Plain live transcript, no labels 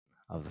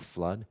of the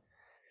flood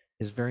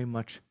is very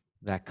much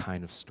that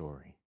kind of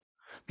story.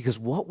 Because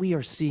what we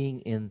are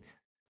seeing in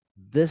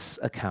this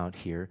account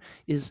here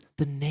is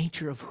the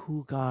nature of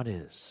who God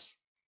is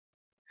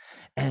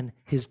and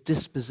his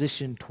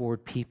disposition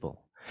toward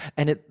people.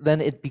 And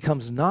then it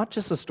becomes not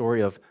just a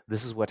story of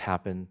this is what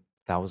happened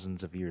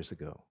thousands of years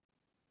ago,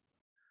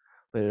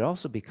 but it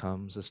also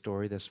becomes a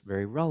story that's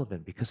very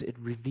relevant because it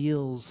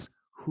reveals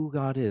who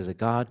God is, a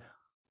God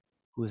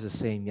who is the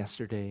same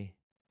yesterday,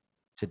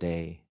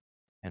 today,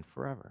 and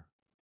forever.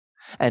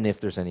 And if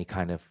there's any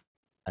kind of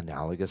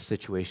analogous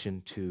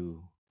situation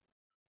to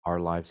our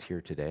lives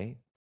here today,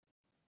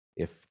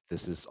 if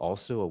this is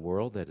also a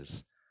world that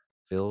is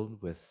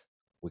filled with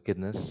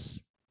wickedness,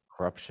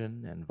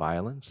 corruption, and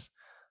violence,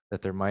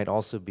 that there might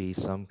also be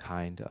some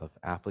kind of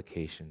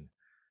application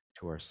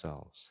to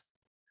ourselves.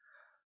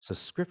 So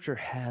Scripture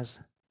has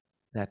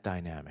that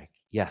dynamic.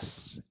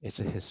 Yes, it's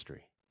a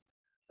history,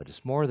 but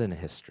it's more than a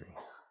history.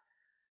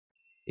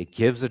 It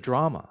gives a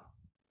drama,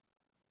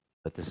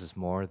 but this is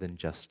more than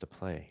just a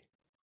play.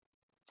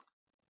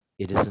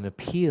 It is an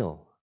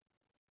appeal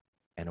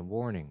and a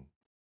warning,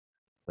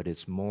 but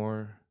it's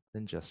more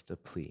than just a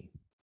plea.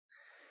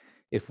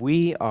 If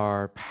we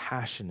are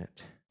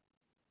passionate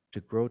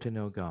to grow to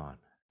know God,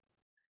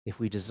 if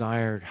we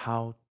desired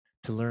how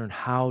to learn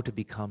how to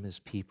become his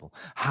people,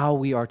 how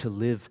we are to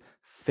live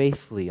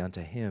faithfully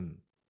unto him,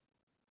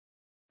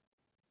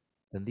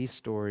 then these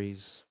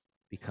stories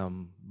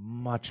become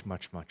much,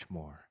 much, much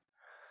more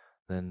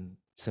than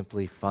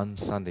simply fun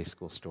Sunday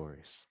school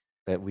stories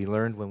that we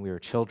learned when we were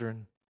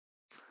children,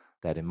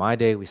 that in my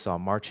day we saw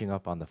marching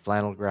up on the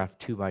flannel graph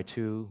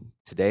 2x2.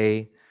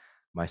 Today,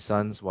 my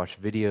sons watch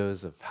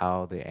videos of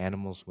how the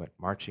animals went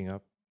marching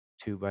up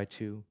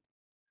 2x2.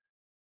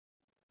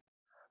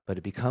 But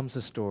it becomes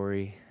a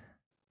story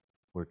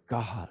where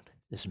God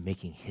is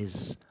making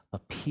his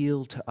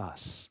appeal to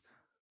us.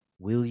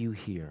 Will you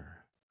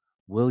hear?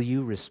 Will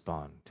you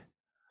respond?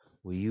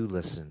 Will you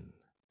listen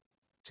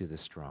to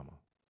this drama?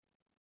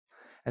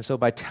 And so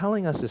by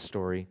telling us this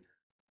story,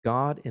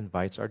 God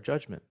invites our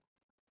judgment.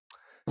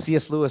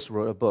 C.S. Lewis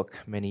wrote a book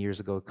many years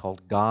ago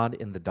called God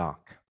in the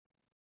Dock.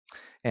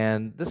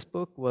 And this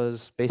book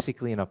was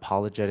basically an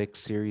apologetic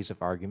series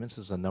of arguments.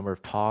 There was a number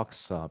of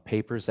talks,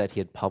 papers that he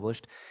had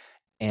published.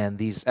 And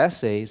these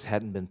essays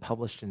hadn't been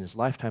published in his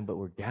lifetime, but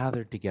were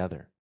gathered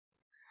together.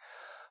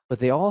 But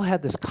they all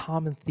had this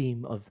common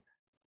theme of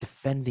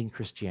defending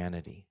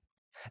Christianity.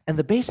 And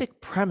the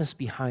basic premise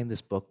behind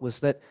this book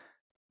was that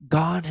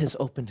God has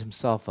opened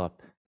himself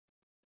up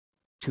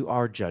to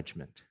our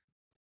judgment.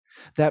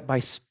 That by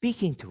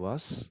speaking to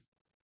us,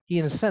 he,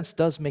 in a sense,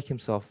 does make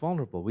himself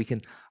vulnerable. We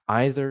can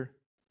either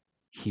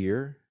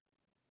hear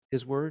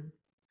his word,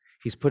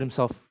 he's put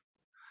himself,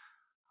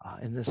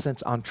 in a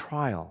sense, on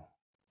trial,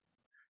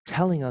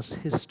 telling us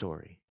his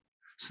story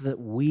so that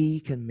we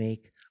can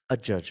make a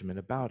judgment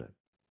about it.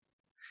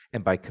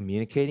 And by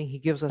communicating, he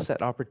gives us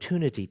that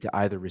opportunity to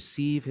either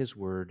receive his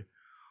word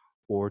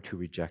or to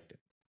reject it.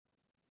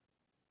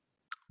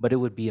 But it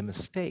would be a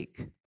mistake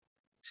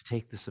to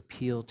take this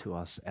appeal to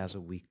us as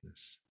a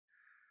weakness.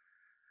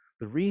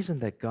 The reason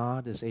that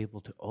God is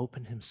able to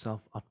open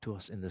himself up to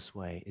us in this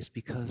way is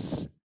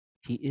because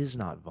he is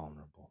not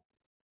vulnerable.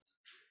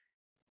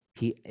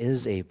 He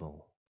is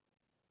able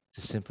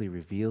to simply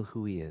reveal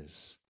who he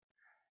is,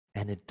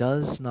 and it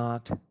does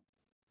not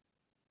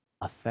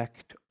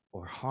affect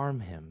or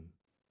harm him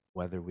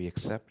whether we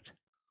accept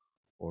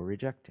or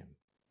reject him.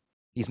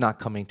 He's not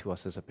coming to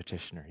us as a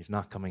petitioner. He's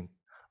not coming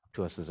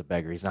to us as a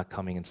beggar. He's not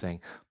coming and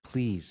saying,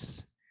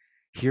 please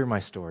hear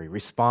my story,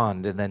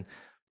 respond, and then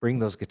bring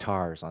those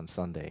guitars on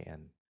Sunday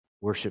and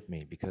worship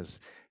me, because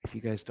if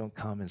you guys don't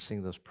come and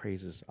sing those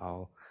praises,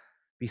 I'll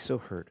be so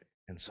hurt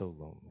and so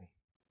lonely.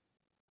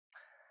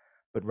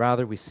 But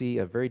rather, we see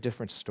a very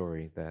different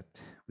story that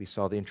we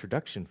saw the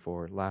introduction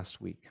for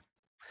last week.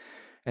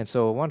 And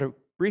so I want to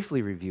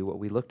briefly review what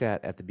we looked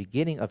at the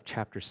beginning of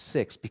chapter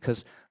 6,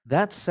 because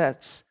that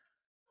sets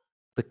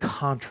the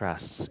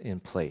contrasts in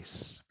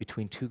place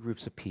between two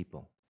groups of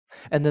people.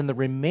 And then the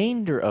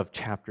remainder of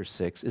chapter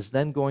 6 is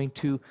then going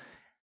to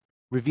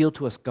reveal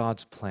to us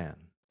God's plan.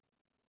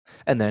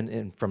 And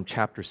then from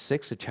chapter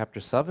 6 to chapter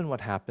 7, what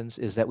happens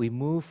is that we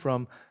move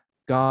from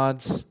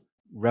God's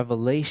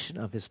revelation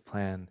of his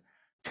plan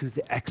to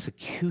the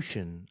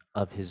execution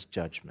of his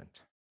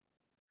judgment.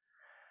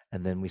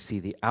 And then we see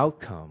the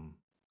outcome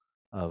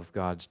of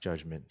God's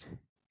judgment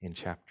in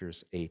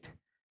chapters 8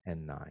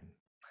 and 9.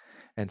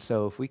 And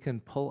so if we can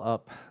pull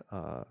up,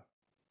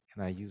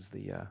 can I use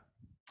the,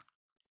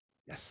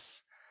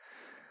 yes.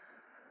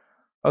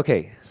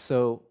 Okay,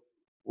 so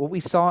what we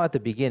saw at the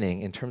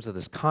beginning in terms of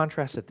this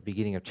contrast at the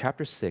beginning of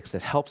chapter 6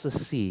 that helps us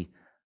see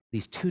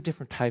these two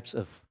different types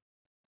of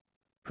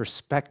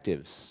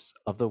perspectives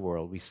of the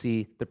world. We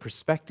see the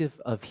perspective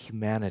of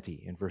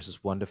humanity in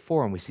verses 1 to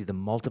 4, and we see the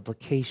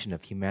multiplication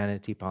of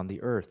humanity upon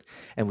the earth,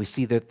 and we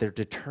see that their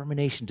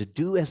determination to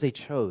do as they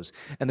chose.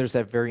 And there's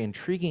that very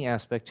intriguing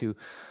aspect too,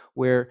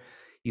 where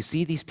you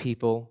see these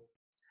people,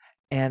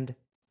 and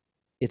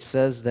it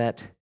says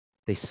that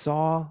They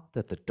saw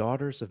that the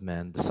daughters of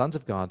men, the sons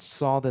of God,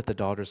 saw that the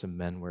daughters of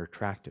men were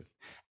attractive.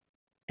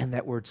 And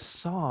that word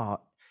saw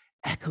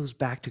echoes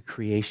back to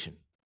creation.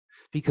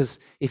 Because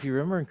if you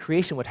remember in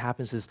creation, what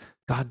happens is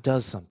God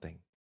does something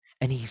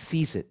and he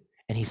sees it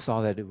and he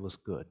saw that it was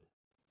good.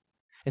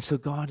 And so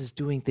God is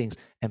doing things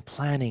and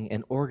planning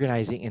and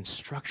organizing and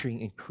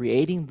structuring and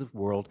creating the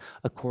world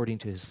according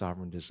to his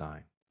sovereign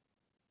design.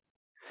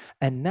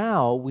 And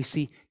now we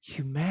see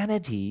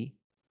humanity,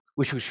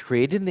 which was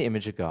created in the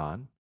image of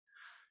God,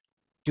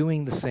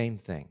 doing the same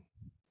thing,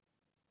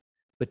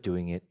 but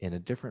doing it in a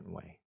different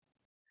way.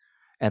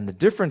 And the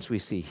difference we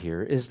see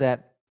here is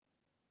that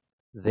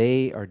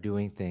they are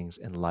doing things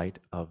in light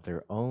of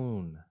their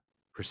own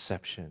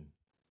perception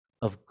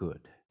of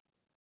good,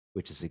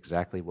 which is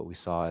exactly what we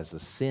saw as the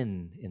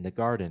sin in the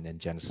garden in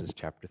Genesis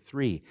chapter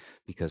 3,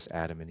 because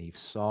Adam and Eve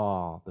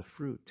saw the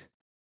fruit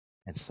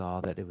and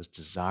saw that it was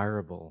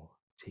desirable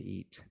to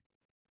eat.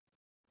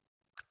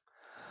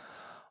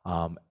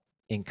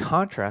 In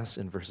contrast,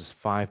 in verses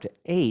 5 to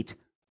 8,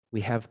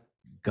 we have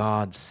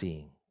God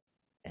seeing,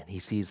 and he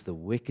sees the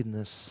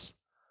wickedness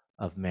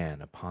of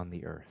man upon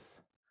the earth.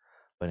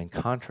 But in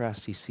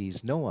contrast, he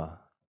sees Noah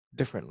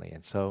differently.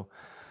 And so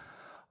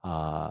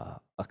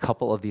a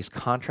couple of these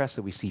contrasts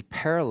that we see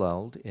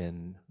paralleled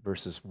in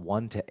verses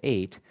 1 to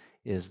 8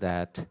 is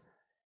that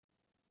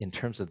in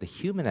terms of the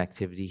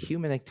humanity,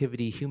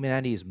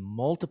 humanity is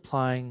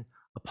multiplying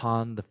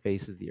upon the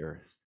face of the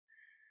earth.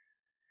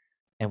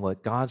 And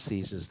what God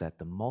sees is that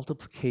the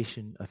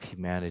multiplication of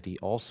humanity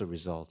also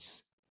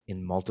results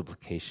in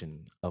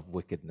multiplication of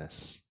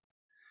wickedness.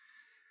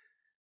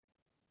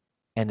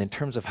 And in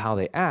terms of how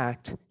they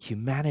act,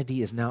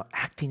 humanity is now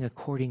acting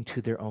according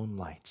to their own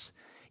lights.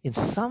 In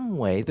some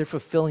way, they're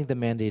fulfilling the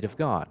mandate of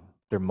God.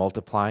 They're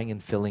multiplying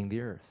and filling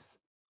the earth.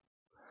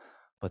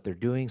 But they're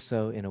doing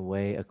so in a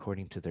way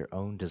according to their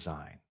own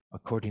design,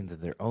 according to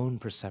their own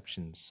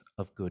perceptions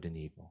of good and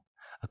evil,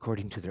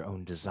 according to their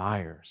own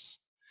desires.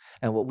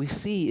 And what we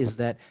see is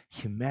that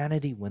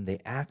humanity, when they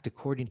act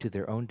according to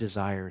their own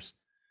desires,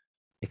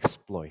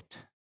 exploit.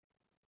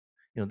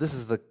 This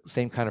is the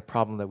same kind of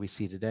problem that we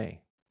see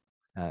today.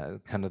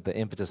 Kind of the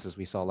impetus as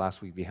we saw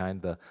last week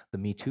behind the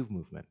Me Too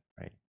movement,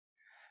 right?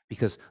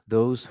 Because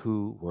those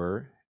who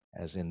were,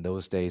 as in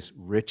those days,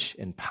 rich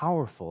and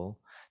powerful,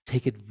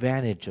 take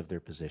advantage of their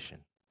position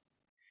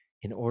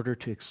in order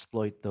to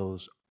exploit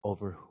those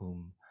over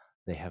whom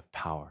they have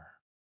power.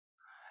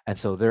 And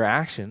so their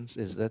actions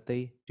is that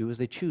they do as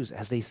they choose,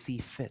 as they see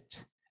fit,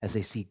 as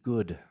they see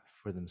good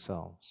for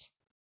themselves.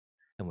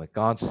 And what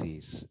God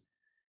sees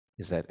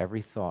is that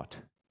every thought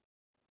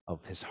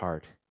of his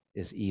heart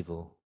is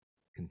evil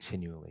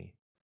continually.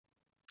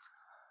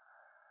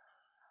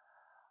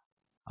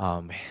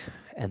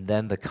 And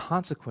then the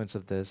consequence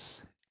of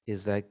this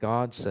is that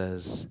God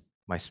says,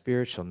 "My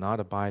spirit shall not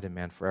abide in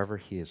man forever.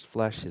 He is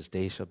flesh. His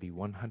days shall be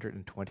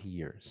 120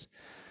 years."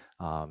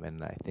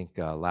 And I think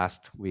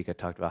last week I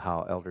talked about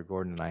how Elder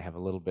Gordon and I have a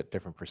little bit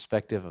different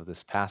perspective of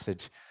this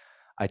passage.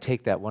 I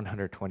take that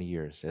 120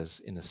 years as,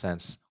 in a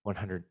sense,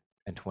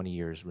 120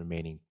 years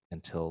remaining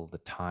until the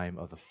time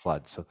of the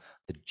flood, so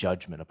the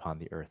judgment upon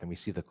the earth. And we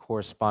see the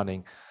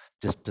corresponding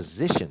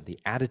disposition, the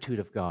attitude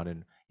of God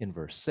in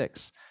verse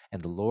 6.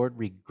 "And the Lord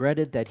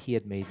regretted that he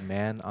had made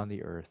man on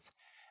the earth,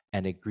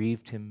 and it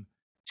grieved him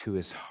to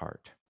his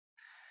heart."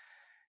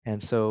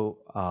 And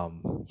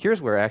so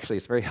here's where actually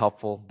it's very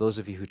helpful, those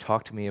of you who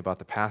talk to me about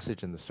the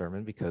passage in the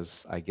sermon,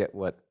 because I get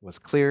what was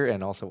clear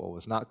and also what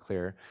was not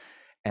clear,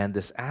 and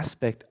this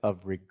aspect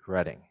of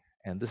regretting.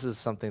 And this is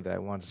something that I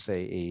want to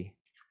say a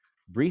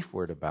brief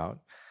word about,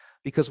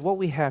 because what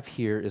we have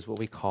here is what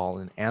we call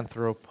an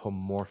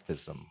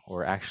anthropomorphism,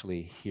 or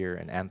actually here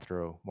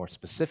more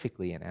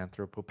specifically an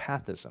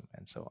anthropopathism.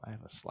 And so I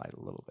have a slide a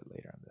little bit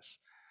later on this.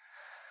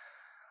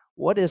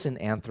 What is an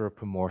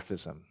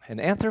anthropomorphism? An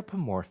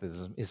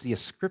anthropomorphism is the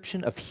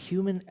ascription of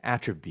human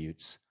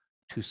attributes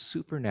to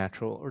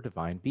supernatural or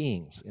divine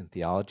beings. In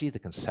theology, the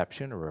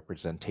conception or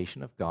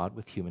representation of God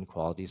with human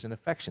qualities and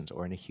affections,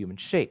 or in a human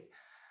shape.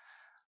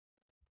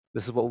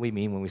 This is what we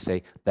mean when we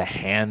say the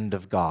hand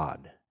of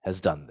God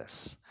has done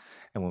this.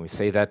 And when we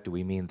say that, do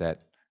we mean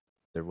that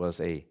there was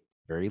a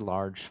very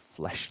large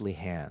fleshly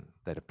hand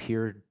that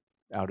appeared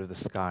out of the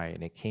sky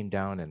and it came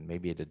down and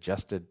maybe it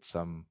adjusted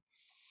something,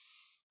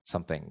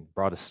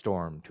 brought a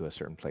storm to a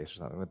certain place or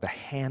something? But the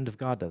hand of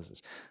God does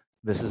this.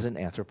 This is an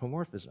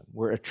anthropomorphism.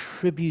 We're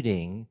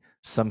attributing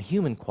some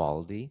human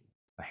quality,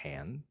 a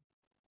hand,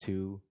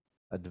 to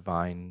a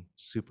divine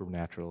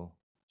supernatural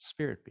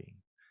spirit being.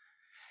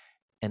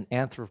 And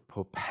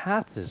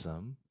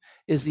anthropopathism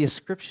is the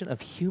ascription of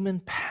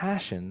human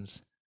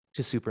passions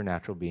to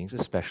supernatural beings,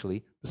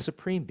 especially the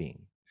supreme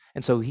being.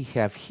 And so we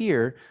have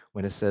here,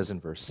 when it says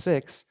in verse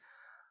 6,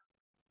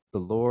 the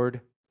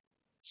Lord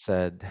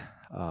said,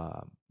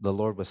 the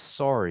Lord was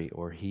sorry,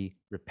 or he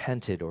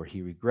repented, or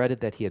he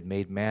regretted that he had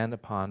made man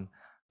upon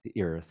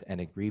the earth,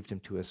 and it grieved him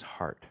to his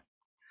heart.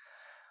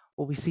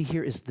 What we see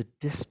here is the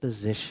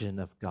disposition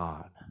of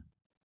God.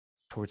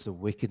 towards the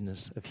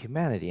wickedness of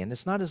humanity. And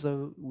it's not as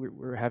though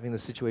we're having the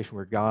situation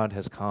where God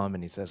has come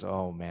and he says,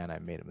 oh man, I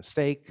made a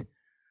mistake.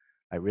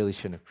 I really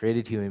shouldn't have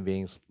created human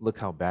beings. Look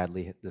how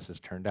badly this has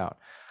turned out.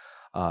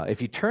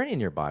 If you turn in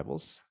your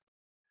Bibles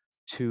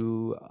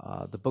to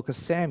the book of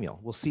Samuel,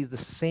 we'll see the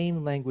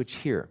same language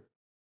here.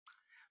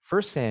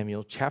 1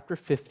 Samuel chapter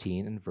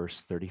 15 and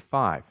verse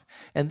 35.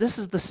 And this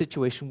is the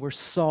situation where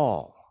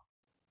Saul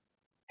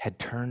had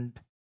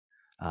turned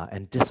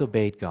and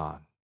disobeyed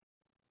God.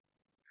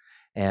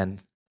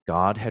 And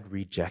God had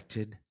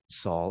rejected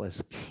Saul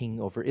as king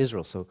over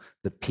Israel. So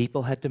the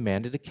people had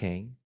demanded a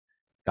king.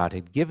 God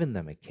had given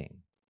them a king.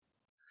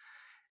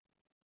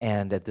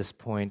 And at this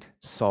point,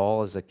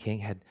 Saul, as a king,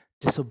 had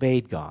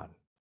disobeyed God.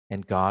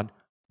 And God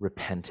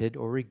repented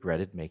or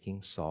regretted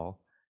making Saul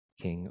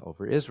king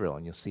over Israel.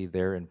 And you'll see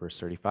there in verse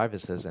 35,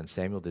 it says, and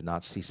Samuel did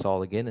not see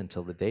Saul again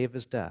until the day of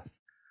his death.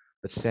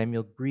 But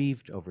Samuel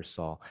grieved over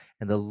Saul,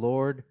 and the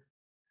Lord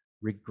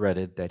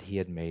regretted that he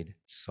had made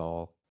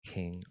Saul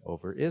king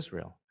over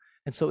Israel.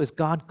 And so is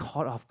God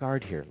caught off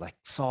guard here? Like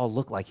Saul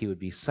looked like he would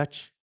be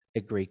such a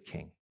great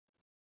king.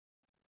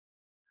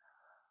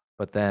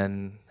 But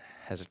then,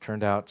 as it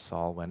turned out,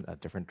 Saul went a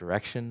different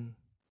direction.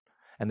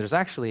 And there's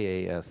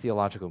actually a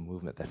theological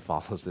movement that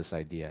follows this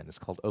idea, and it's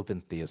called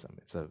open theism.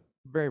 It's a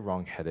very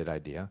wrong-headed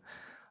idea.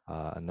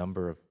 A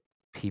number of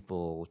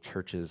people,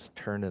 churches,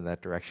 turned in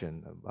that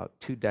direction about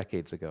 2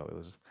 decades ago. It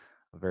was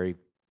a very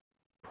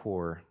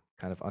poor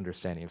kind of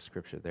understanding of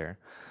Scripture there.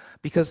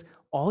 Because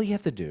all you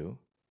have to do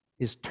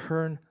is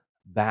turn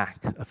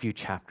back a few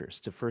chapters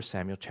to 1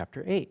 Samuel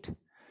chapter 8.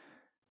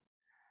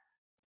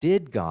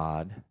 Did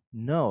God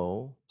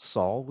know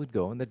Saul would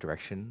go in the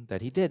direction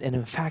that he did? And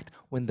in fact,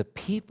 when the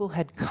people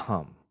had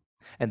come,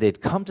 and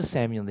they'd come to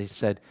Samuel and they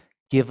said,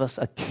 give us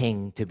a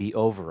king to be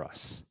over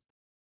us.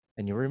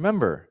 And you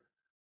remember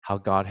how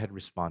God had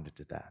responded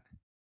to that.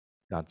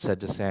 God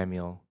said to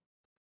Samuel,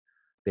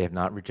 they have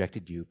not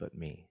rejected you but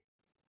me.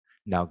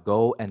 Now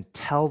go and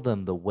tell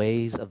them the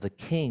ways of the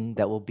king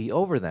that will be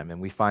over them.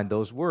 And we find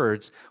those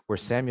words where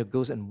Samuel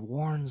goes and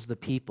warns the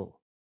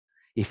people.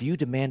 If you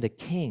demand a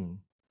king,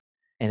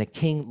 and a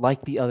king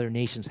like the other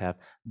nations have,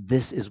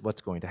 this is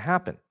what's going to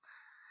happen.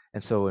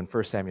 And so in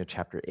 1 Samuel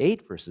chapter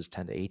 8, verses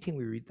 10 to 18,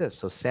 we read this.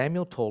 So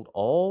Samuel told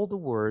all the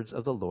words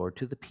of the Lord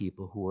to the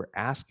people who were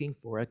asking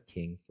for a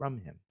king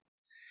from him.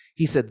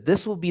 He said,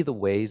 this will be the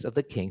ways of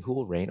the king who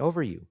will reign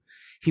over you.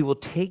 He will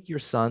take your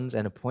sons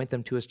and appoint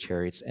them to his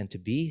chariots and to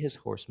be his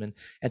horsemen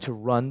and to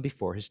run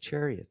before his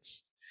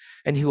chariots.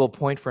 And he will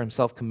appoint for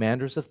himself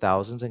commanders of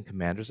thousands and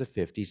commanders of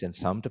fifties, and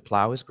some to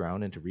plow his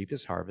ground and to reap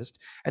his harvest,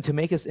 and to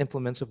make his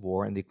implements of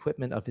war and the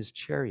equipment of his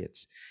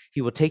chariots.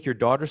 He will take your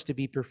daughters to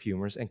be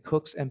perfumers and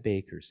cooks and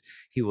bakers.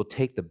 He will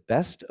take the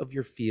best of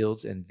your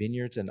fields and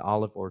vineyards and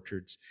olive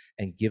orchards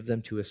and give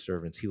them to his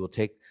servants. He will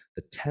take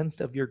the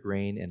 10th of your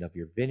grain and of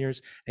your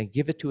vineyards and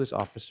give it to his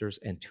officers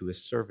and to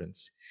his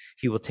servants.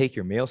 He will take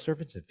your male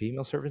servants and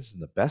female servants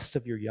and the best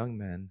of your young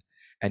men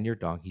and your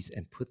donkeys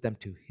and put them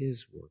to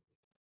his work.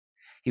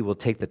 He will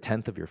take the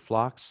 10th of your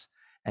flocks,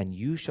 and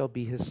you shall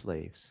be his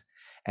slaves.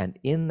 And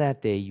in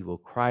that day you will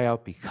cry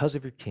out because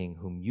of your king,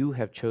 whom you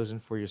have chosen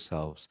for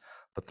yourselves,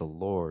 but the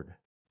Lord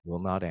will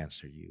not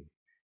answer you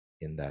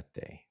in that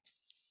day.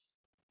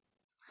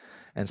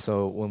 And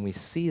so when we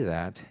see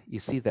that,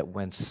 you see that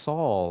when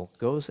Saul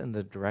goes in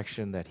the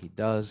direction that he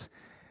does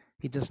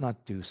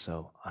not do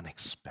so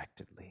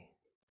unexpectedly.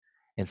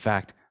 In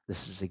fact,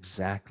 this is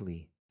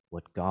exactly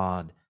what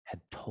God had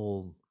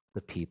told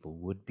the people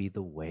would be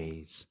the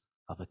ways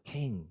of a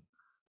king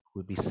who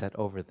would be set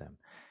over them.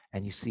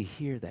 And you see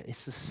here that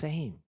it's the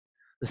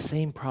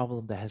same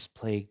problem that has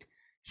plagued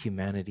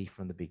humanity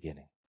from the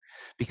beginning.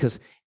 Because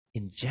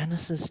in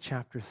Genesis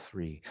chapter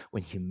 3,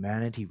 when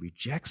humanity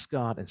rejects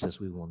God and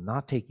says, we will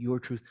not take your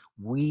truth,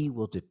 we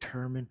will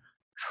determine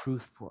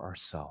truth for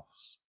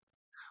ourselves.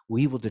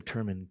 We will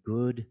determine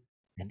good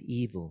and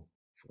evil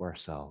for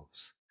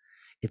ourselves.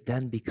 It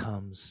then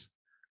becomes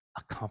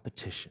a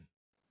competition.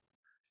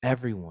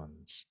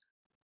 Everyone's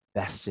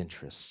best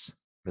interests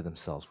for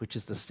themselves, which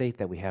is the state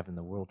that we have in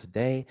the world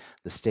today,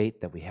 the state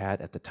that we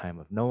had at the time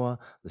of Noah,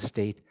 the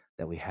state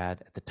that we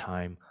had at the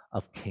time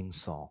of King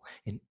Saul.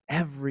 In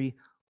every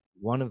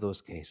one of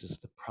those cases,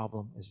 the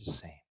problem is the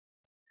same.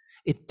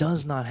 It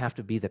does not have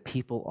to be that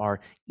people are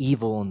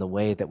evil in the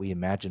way that we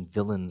imagine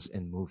villains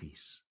in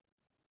movies,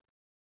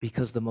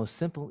 because the most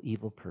simple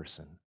evil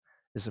person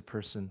is a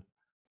person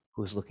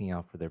who is looking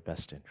out for their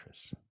best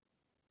interests.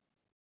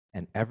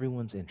 And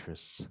everyone's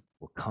interests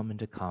will come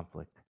into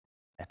conflict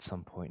at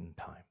some point in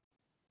time.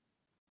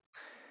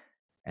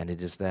 And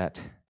it is that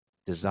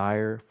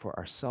desire for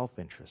our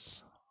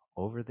self-interests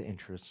over the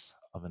interests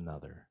of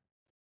another,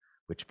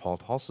 which Paul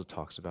also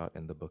talks about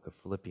in the book of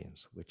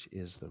Philippians, which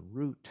is the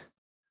root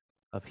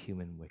of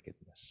human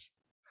wickedness.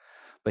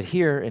 But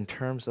here, in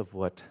terms of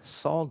what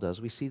Saul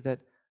does, we see that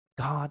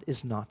God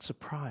is not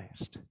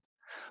surprised.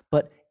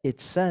 But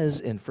it says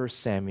in 1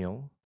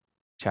 Samuel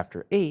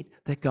chapter 8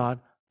 that God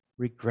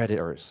regretted,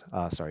 or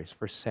sorry,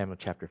 1 Samuel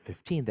chapter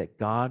 15, that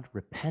God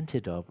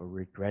repented of or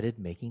regretted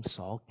making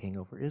Saul king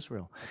over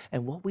Israel.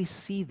 And what we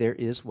see there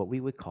is what we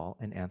would call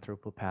an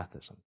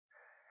anthropopathism.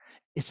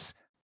 It's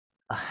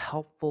a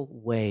helpful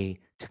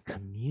way to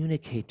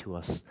communicate to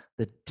us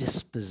the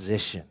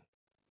disposition,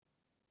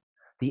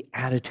 the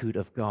attitude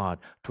of God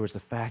towards the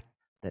fact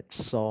that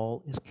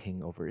Saul is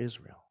king over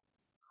Israel.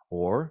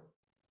 Or,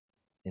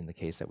 in the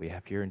case that we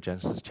have here in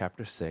Genesis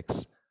chapter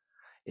 6,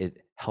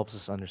 it helps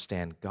us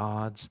understand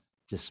God's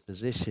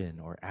disposition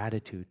or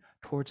attitude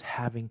towards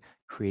having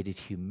created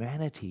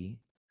humanity,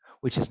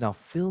 which has now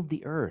filled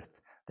the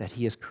earth that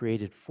he has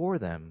created for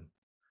them,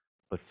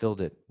 but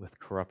filled it with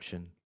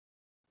corruption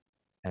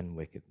and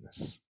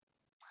wickedness.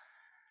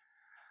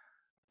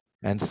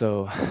 And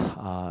so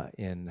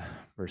in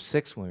verse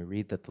 6, when we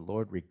read that the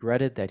Lord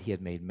regretted that he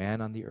had made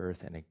man on the earth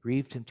and it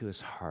grieved him to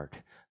his heart,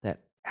 that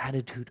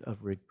attitude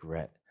of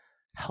regret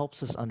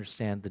helps us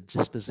understand the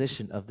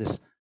disposition of this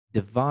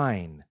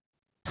divine,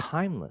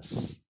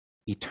 timeless,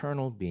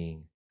 eternal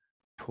being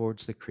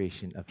towards the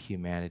creation of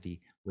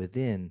humanity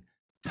within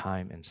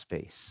time and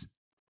space.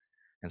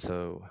 And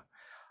so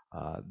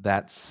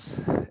that's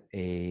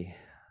a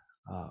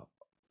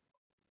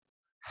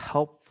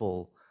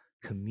helpful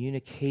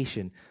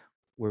communication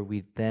where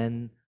we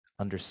then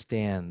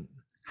understand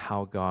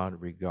how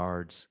God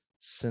regards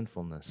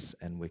sinfulness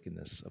and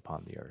wickedness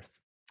upon the earth.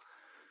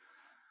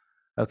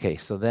 Okay,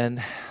 so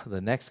then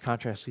the next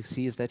contrast we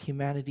see is that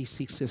humanity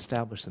seeks to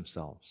establish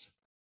themselves.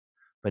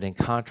 But in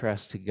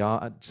contrast to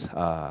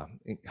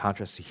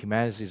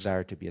humanity's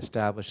desire to be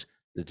established,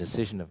 the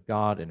decision of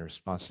God in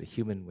response to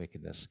human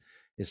wickedness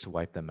is to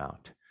wipe them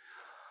out.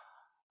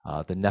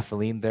 The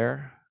Nephilim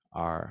there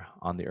are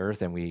on the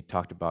earth, and we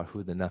talked about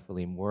who the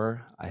Nephilim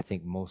were. I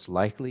think most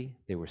likely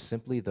they were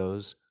simply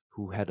those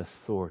who had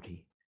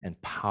authority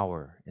and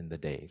power in the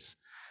days.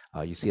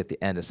 You see at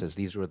the end it says,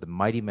 these were the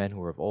mighty men who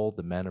were of old,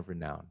 the men of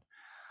renown.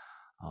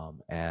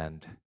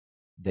 And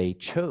they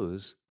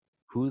chose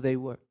who they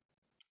were.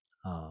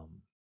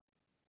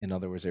 In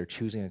other words, they're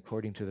choosing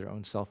according to their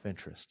own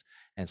self-interest.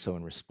 And so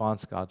in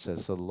response, God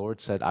says, so the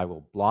Lord said, I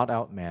will blot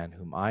out man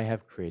whom I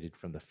have created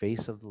from the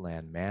face of the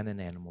land, man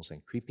and animals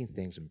and creeping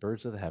things and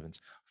birds of the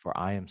heavens, for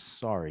I am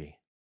sorry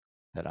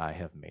that I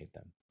have made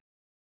them.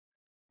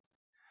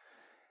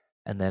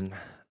 And then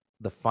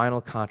the final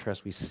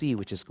contrast we see,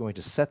 which is going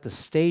to set the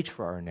stage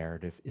for our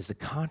narrative, is the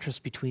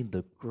contrast between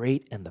the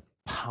great and the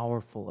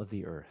powerful of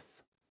the earth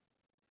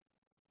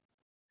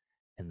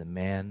and the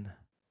man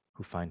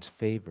who finds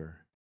favor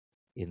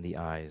in the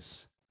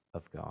eyes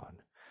of God.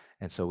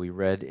 And so we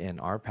read in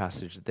our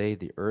passage today,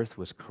 the earth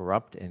was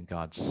corrupt in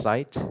God's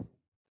sight,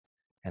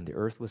 and the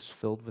earth was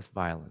filled with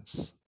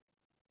violence.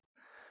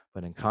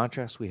 But in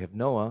contrast, we have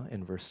Noah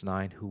in verse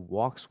 9 who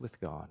walks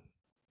with God.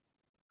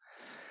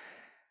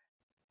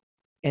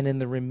 And in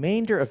the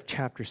remainder of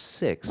chapter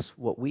 6,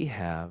 what we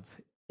have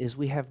is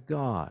we have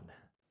God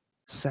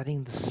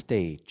setting the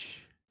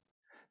stage,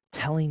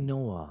 telling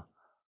Noah,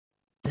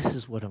 this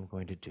is what I'm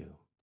going to do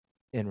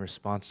in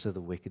response to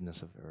the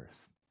wickedness of the earth.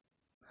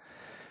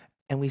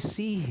 And we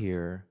see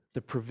here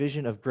the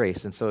provision of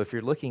grace. And so if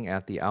you're looking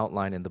at the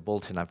outline in the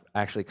bulletin, I've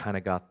actually kind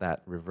of got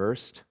that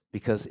reversed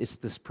because it's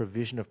this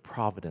provision of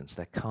providence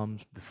that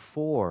comes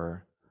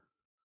before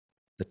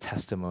the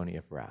testimony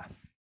of wrath.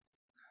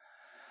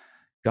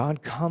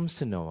 God comes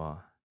to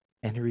Noah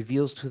and he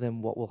reveals to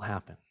them what will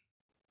happen.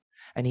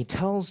 And he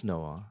tells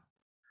Noah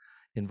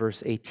in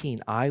verse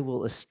 18, I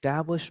will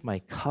establish my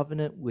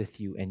covenant with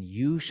you, and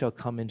you shall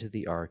come into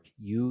the ark,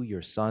 you,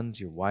 your sons,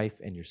 your wife,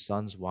 and your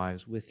sons'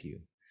 wives with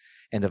you.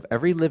 And of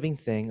every living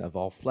thing of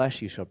all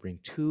flesh you shall bring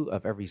 2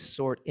 of every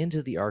sort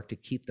into the ark to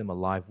keep them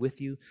alive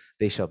with you.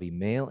 They shall be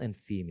male and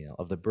female,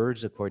 of the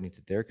birds according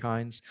to their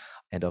kinds,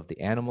 and of the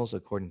animals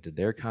according to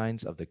their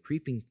kinds, of the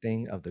creeping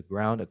thing of the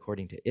ground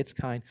according to its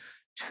kind.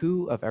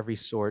 2 of every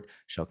sort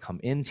shall come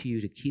into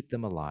you to keep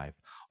them alive.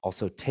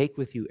 Also take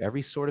with you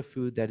every sort of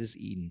food that is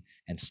eaten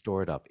and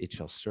store it up. It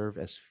shall serve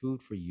as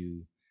food for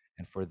you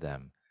and for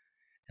them.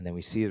 And then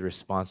we see the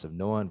response of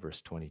Noah in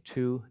verse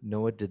 22.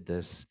 Noah did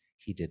this.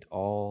 He did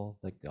all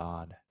that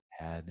God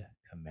had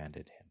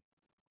commanded him.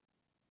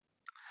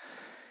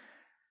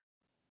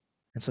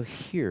 And so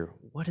here,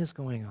 what is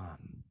going on?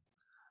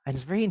 And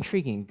it's very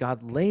intriguing.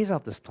 God lays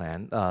out this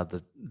plan,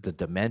 the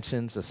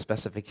dimensions, the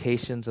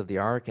specifications of the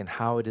ark and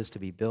how it is to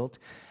be built.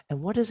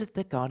 And what is it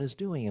that God is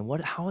doing?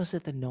 And how is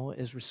it that Noah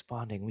is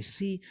responding? We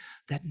see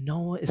that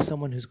Noah is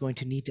someone who's going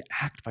to need to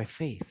act by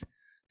faith.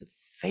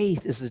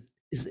 Faith is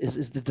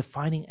the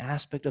defining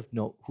aspect of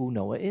who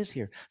Noah is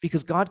here.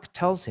 Because God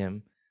tells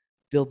him,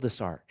 build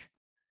this ark.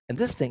 And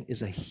this thing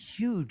is a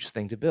huge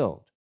thing to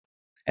build.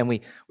 And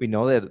we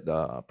know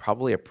that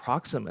probably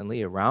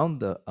approximately around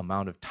the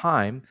amount of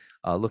time,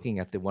 looking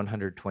at the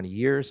 120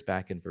 years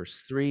back in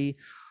verse 3,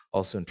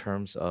 also in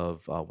terms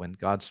of when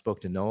God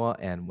spoke to Noah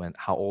and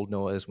how old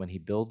Noah is when he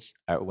builds,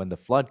 when the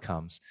flood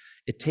comes,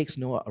 it takes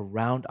Noah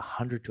around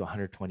 100 to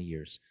 120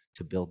 years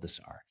to build this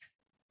ark.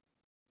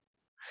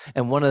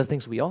 And one of the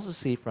things we also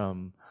see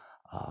from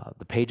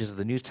the pages of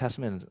the New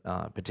Testament,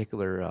 in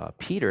particular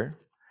Peter,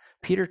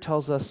 Peter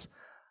tells us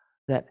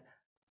that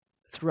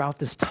throughout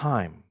this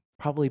time,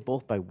 probably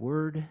both by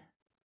word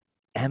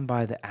and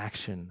by the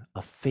action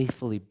of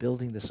faithfully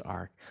building this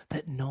ark,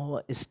 that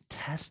Noah is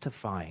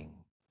testifying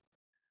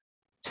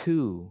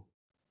to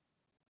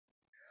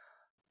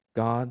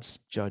God's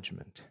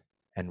judgment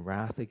and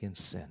wrath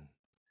against sin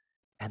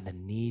and the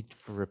need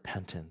for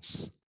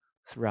repentance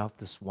throughout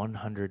this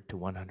 100 to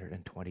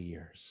 120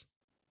 years.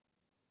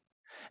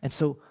 And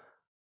so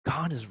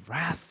God is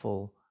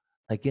wrathful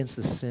against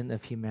the sin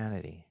of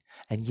humanity,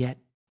 and yet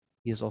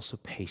he is also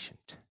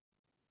patient.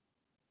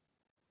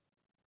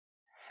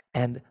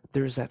 And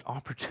there's that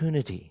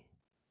opportunity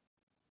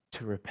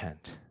to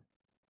repent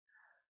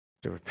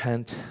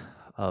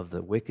of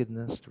the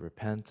wickedness, to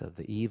repent of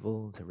the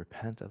evil, to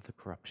repent of the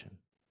corruption.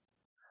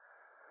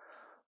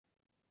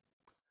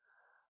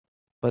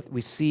 But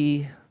we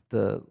see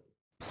the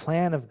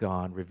plan of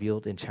God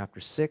revealed in chapter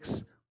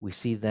 6. We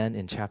see then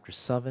in chapter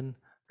 7,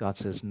 God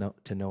says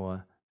to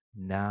Noah,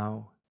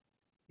 now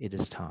it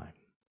is time.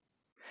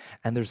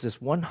 And there's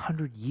this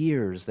 100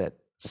 years that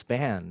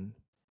span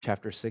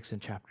chapter 6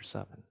 and chapter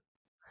 7.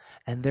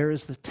 And there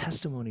is the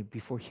testimony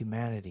before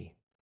humanity.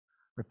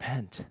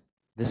 Repent.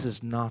 This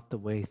is not the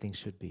way things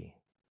should be.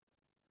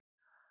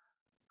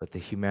 But the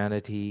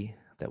humanity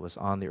that was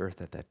on the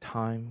earth at that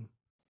time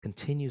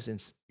continues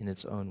in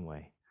its own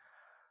way.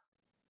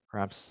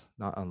 Perhaps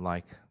not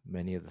unlike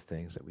many of the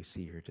things that we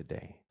see here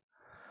today.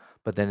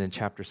 But then in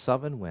chapter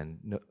 7, when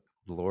the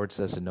Lord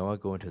says to Noah,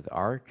 go into the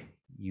ark,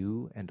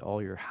 you and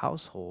all your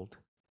household.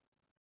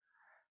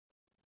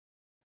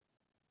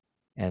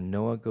 And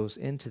Noah goes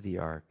into the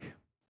ark.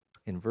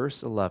 In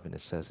verse 11,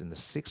 it says, in the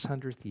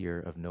 600th year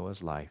of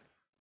Noah's life,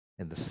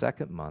 in the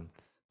 2nd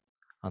month,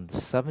 on the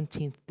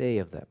 17th day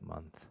of that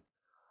month,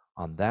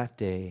 on that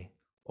day,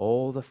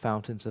 all the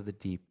fountains of the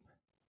deep,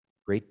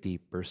 great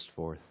deep, burst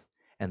forth,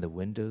 and the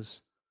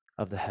windows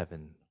of the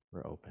heaven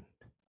were opened.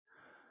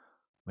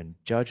 When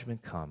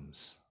judgment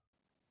comes,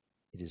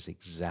 it is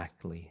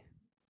exactly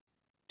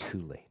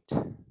too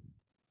late.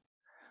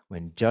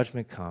 When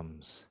judgment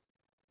comes,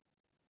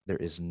 there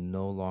is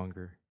no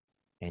longer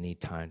any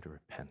time to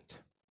repent.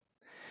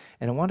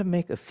 And I want to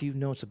make a few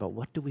notes about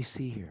what do we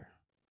see here.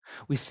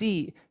 We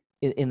see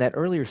in that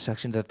earlier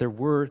section that there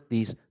were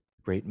these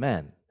great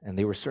men, and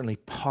they were certainly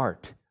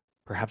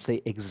perhaps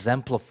they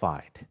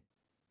exemplified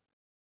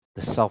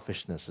the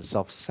selfishness, the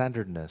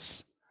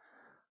self-centeredness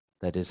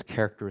that is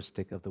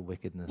characteristic of the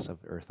wickedness of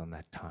earth on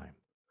that time.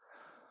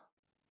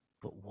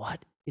 But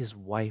what is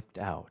wiped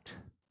out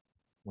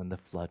when the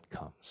flood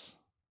comes?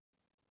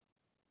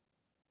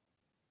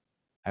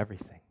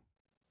 Everything.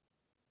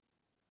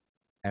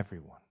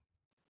 Everyone.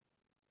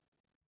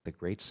 The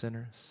great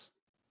sinners,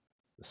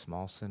 the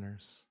small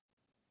sinners,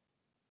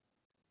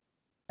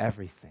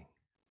 everything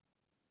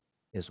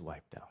is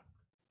wiped out.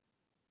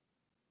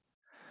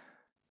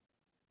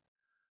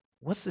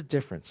 What's the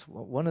difference?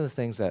 Well, one of the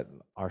things that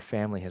our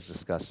family has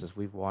discussed is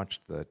we've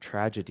watched the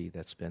tragedy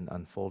that's been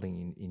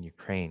unfolding in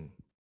Ukraine.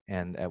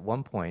 And at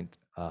one point,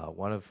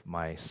 one of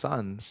my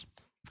sons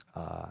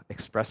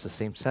expressed the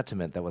same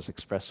sentiment that was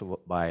expressed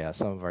by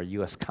some of our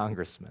U.S.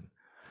 congressmen,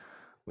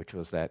 which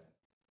was that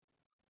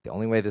the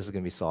only way this is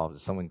going to be solved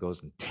is someone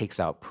goes and takes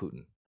out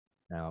Putin.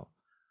 Now,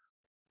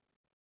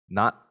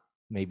 not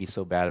maybe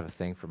so bad of a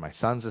thing for my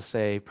sons to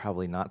say,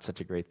 probably not such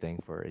a great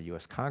thing for a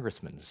U.S.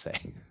 congressman to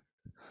say.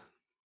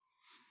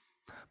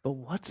 But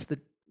what's the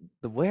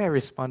way I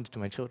responded to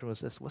my children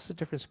was this: what's the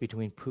difference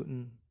between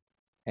Putin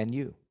and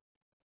you?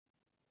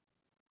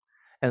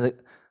 And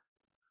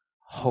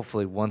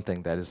hopefully one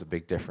thing that is a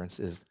big difference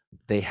is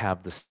they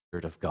have the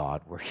Spirit of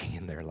God working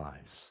in their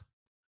lives.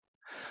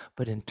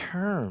 But in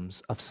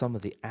terms of some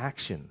of the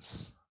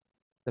actions,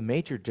 the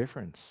major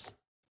difference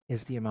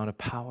is the amount of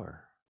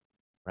power,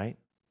 right?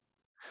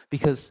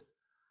 Because,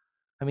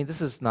 I mean,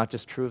 this is not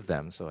just true of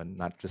them, so I'm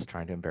not just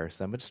trying to embarrass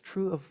them, it's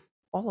true of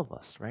all of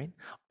us, right?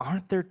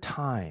 Aren't there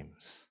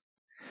times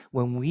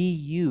when we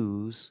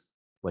use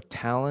what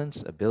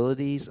talents,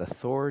 abilities,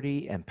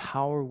 authority, and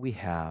power we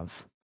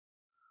have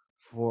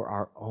for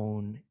our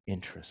own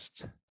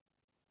interest?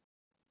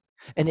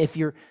 And if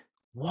you're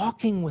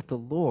walking with the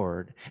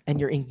Lord and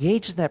you're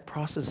engaged in that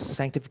process of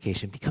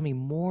sanctification, becoming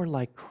more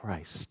like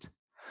Christ,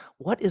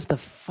 what is the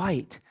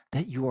fight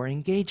that you are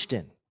engaged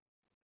in?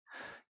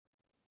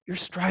 You're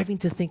striving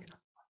to think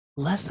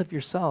less of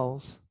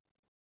yourselves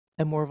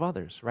and more of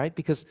others, right?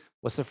 Because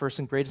what's the first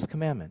and greatest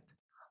commandment?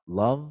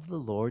 Love the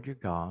Lord your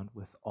God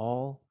with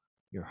all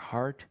your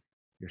heart,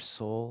 your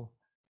soul,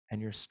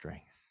 and your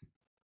strength.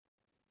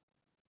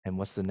 And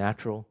what's the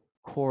natural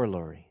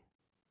corollary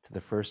to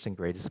the first and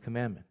greatest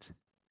commandment?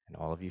 And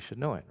all of you should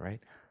know it, right?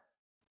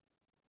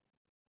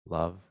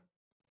 Love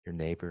your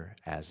neighbor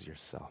as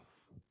yourself.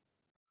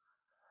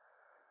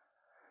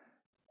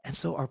 And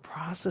so our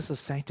process of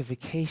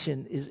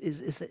sanctification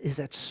is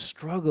that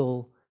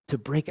struggle to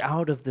break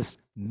out of this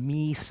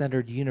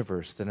me-centered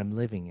universe that I'm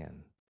living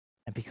in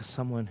and become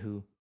someone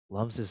who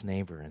loves his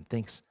neighbor and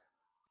thinks,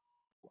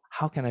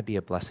 how can I be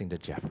a blessing to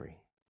Jeffrey?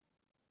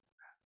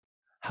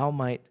 How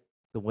might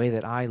the way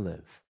that I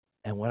live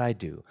and what I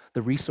do,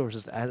 the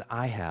resources that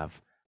I have,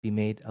 be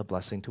made a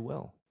blessing to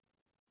Will?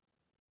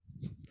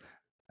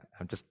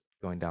 I'm just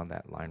going down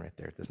that line right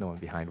there. There's no one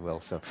behind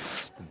Will, so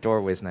the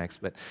doorway's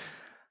next. But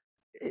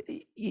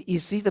you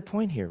see the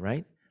point here,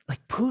 right?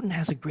 Like Putin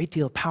has a great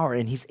deal of power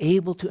and he's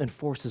able to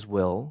enforce his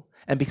will.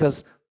 And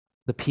because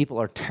the people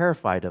are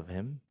terrified of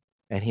him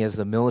and he has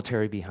the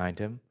military behind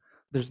him,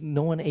 there's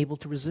no one able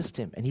to resist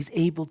him and he's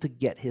able to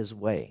get his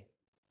way.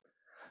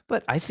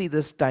 But I see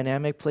this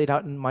dynamic played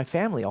out in my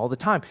family all the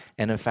time.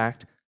 And in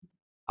fact,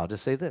 I'll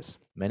just say this,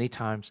 many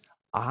times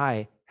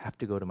I have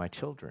to go to my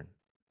children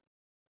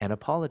and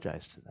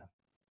apologize to them.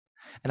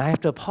 And I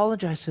have to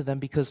apologize to them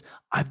because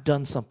I've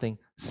done something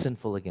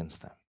sinful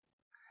against them.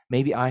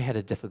 Maybe I had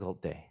a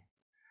difficult day.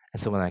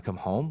 And so when I come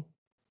home,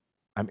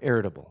 I'm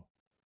irritable.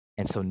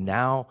 And so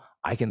now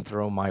I can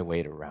throw my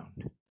weight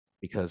around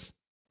because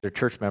they're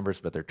church members,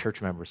 but they're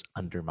church members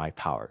under my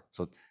power.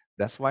 So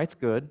that's why it's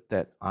good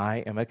that I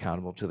am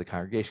accountable to the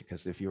congregation,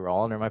 because if you were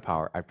all under my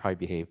power, I'd probably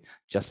behave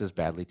just as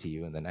badly to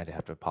you, and then I'd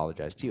have to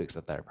apologize to you,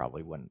 except that I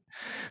probably wouldn't.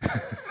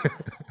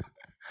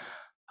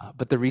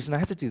 But the reason I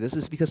have to do this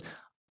is because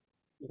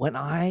when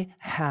I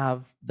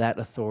have that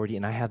authority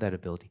and I have that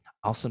ability,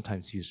 I'll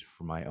sometimes use it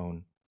for my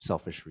own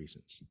selfish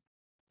reasons.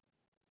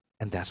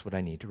 And that's what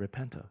I need to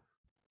repent of.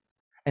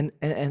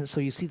 And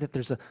so you see that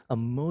there's a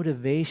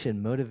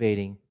motivation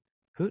motivating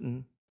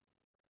Putin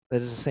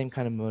that is the same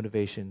kind of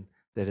motivation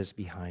that is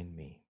behind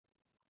me.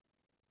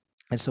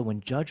 And so when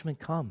judgment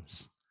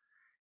comes,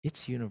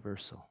 it's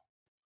universal.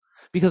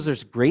 Because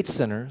there's great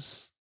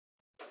sinners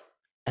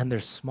and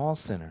there's small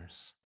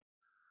sinners.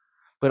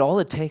 But all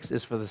it takes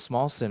is for the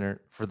small sinners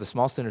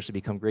to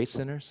become great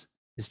sinners,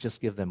 is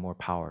just give them more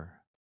power,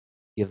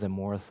 give them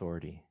more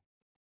authority,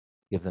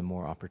 give them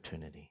more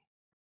opportunity.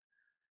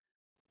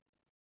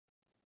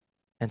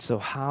 And so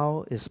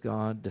how is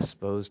God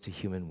disposed to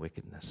human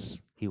wickedness?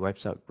 He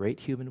wipes out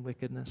great human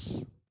wickedness,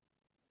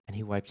 and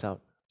he wipes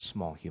out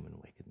small human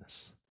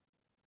wickedness.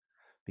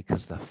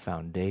 Because the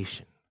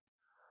foundation,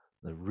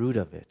 the root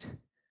of it,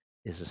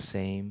 is the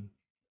same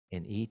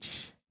in each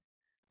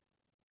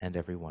and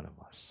every one of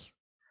us.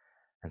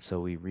 And so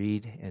we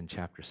read in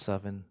chapter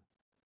 7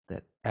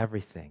 that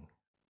everything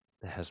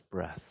that has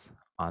breath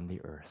on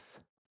the earth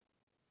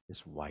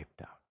is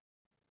wiped out.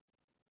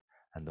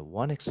 And the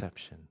one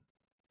exception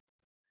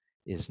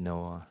is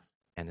Noah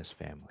and his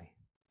family.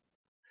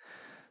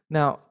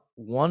 Now,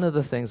 one of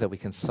the things that we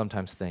can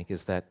sometimes think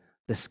is that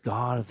this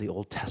God of the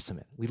Old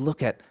Testament, we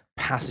look at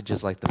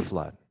passages like the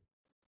flood,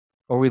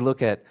 or we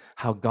look at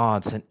how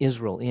God sent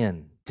Israel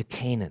in to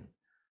Canaan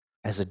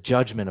as a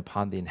judgment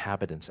upon the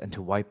inhabitants and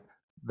to wipe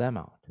them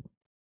out. And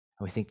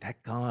we think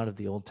that God of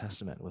the Old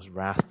Testament was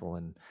wrathful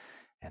and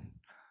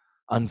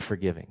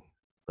unforgiving.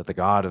 But the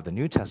God of the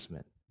New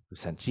Testament, who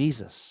sent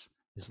Jesus,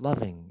 is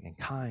loving and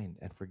kind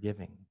and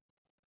forgiving.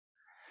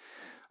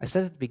 I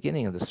said at the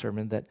beginning of the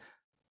sermon that,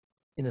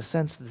 in a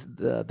sense,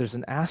 there's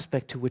an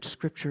aspect to which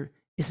Scripture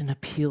is an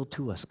appeal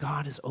to us.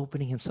 God is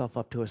opening himself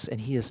up to us, and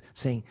he is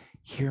saying,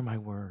 hear my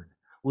word.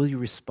 Will you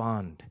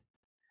respond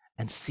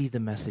and see the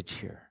message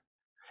here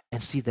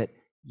and see that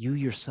you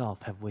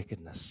yourself have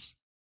wickedness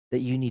that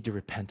you need to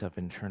repent of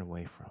and turn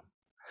away from?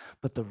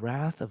 But the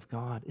wrath of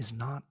God is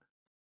not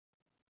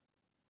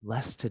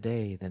less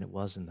today than it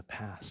was in the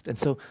past. And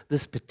so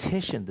this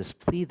petition, this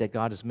plea that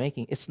God is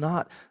making, it's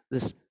not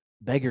this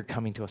beggar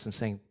coming to us and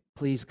saying,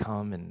 please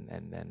come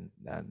and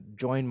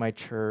join my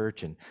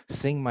church and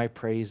sing my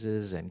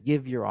praises and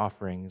give your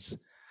offerings.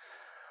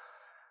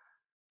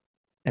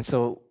 And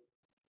so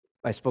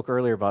I spoke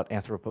earlier about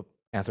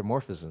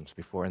anthropomorphisms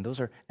before, and those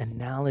are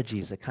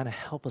analogies that kind of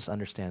help us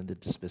understand the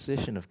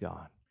disposition of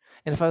God.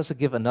 And if I was to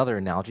give another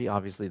analogy,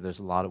 obviously there's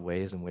a lot of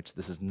ways in which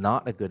this is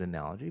not a good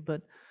analogy,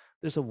 but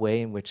there's a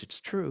way in which it's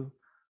true.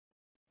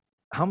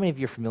 How many of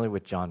you are familiar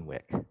with John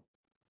Wick?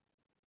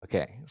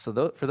 Okay,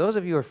 so for those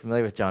of you who are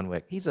familiar with John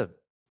Wick, he's a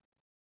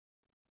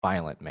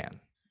violent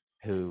man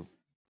who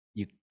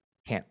you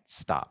can't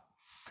stop.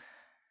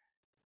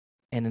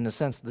 And in a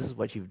sense, this is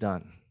what you've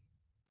done.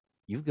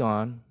 You've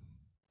gone,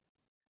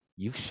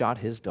 you've shot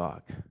his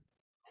dog,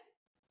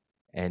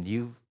 and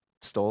you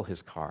stole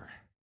his car.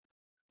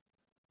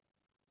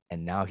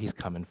 And now he's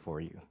coming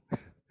for you.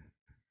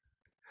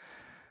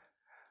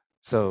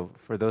 So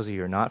for those of you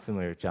who are not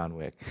familiar with John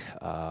Wick,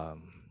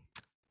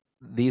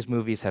 these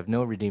movies have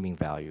no redeeming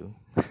value.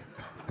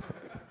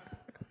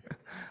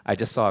 I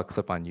just saw a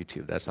clip on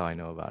YouTube. That's how I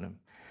know about him.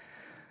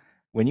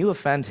 When you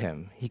offend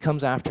him, he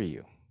comes after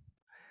you.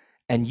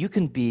 And you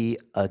can be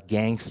a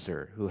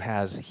gangster who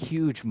has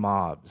huge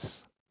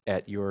mobs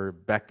at your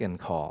beck and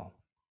call,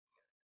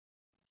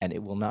 and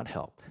it will not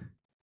help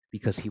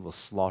because he will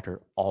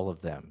slaughter all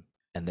of them,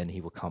 and then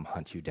he will come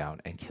hunt you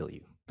down and kill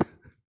you.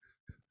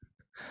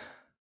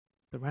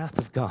 The wrath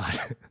of God,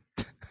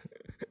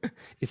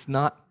 it's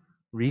not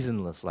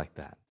reasonless like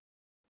that.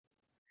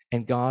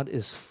 And God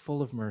is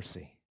full of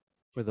mercy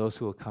for those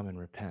who will come and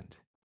repent.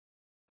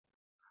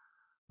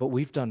 But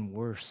we've done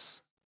worse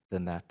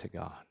than that to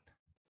God.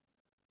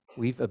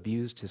 We've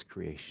abused his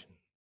creation.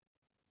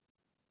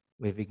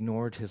 We've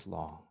ignored his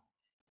law.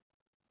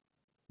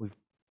 We've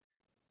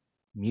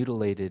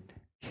mutilated,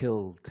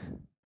 killed,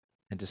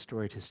 and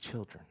destroyed his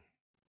children.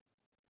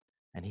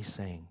 And he's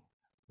saying,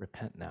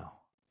 repent now,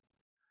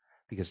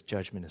 because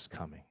judgment is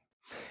coming.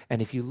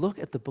 And if you look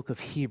at the book of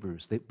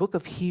Hebrews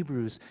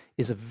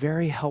is a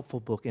very helpful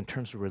book in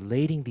terms of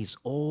relating these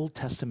Old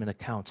Testament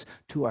accounts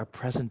to our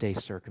present day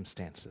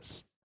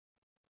circumstances.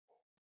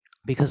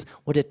 Because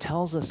what it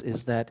tells us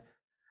is that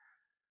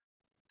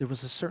there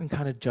was a certain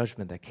kind of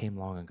judgment that came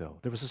long ago.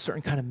 There was a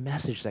certain kind of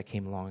message that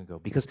came long ago.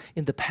 Because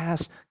in the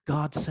past,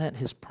 God sent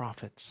his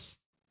prophets.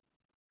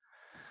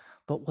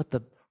 But what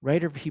the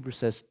writer of Hebrews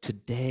says,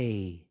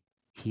 today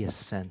he has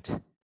sent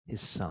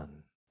his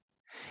son.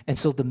 And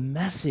so the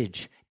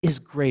message is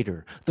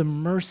greater. The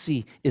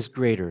mercy is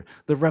greater.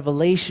 The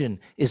revelation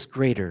is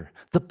greater.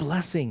 The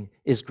blessing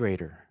is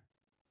greater.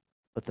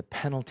 But the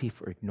penalty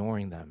for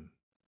ignoring them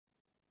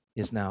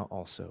is now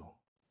also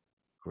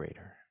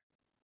greater.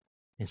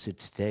 And so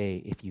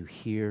today, if you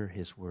hear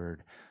his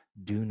word,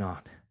 do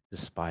not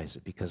despise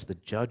it, because the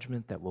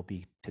judgment that will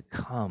be to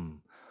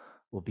come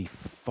will be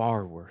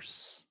far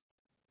worse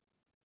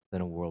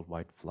than a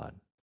worldwide flood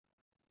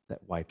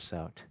that wipes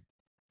out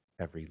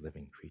every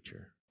living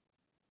creature.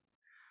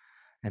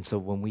 And so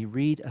when we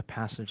read a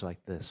passage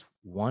like this,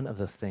 one of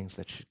the things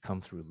that should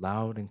come through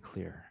loud and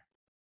clear,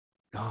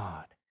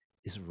 God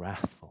is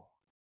wrathful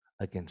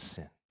against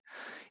sin.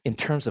 In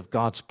terms of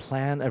God's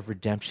plan of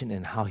redemption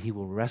and how he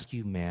will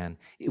rescue man,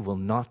 it will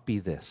not be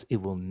this.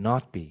 It will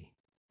not be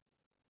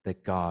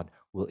that God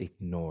will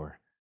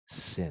ignore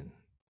sin.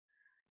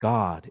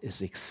 God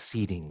is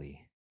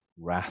exceedingly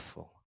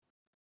wrathful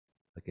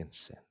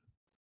against sin.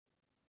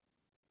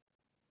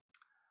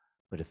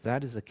 But if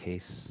that is the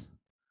case,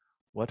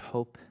 what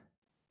hope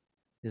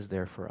is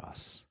there for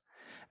us?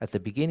 At the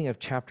beginning of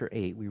chapter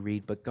 8, we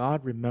read, "But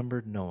God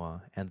remembered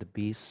Noah and the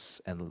beasts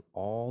and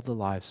all the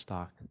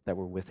livestock that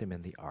were with him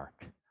in the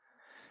ark."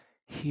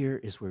 Here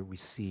is where we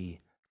see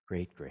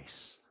great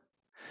grace.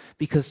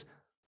 Because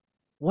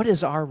what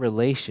is our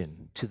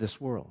relation to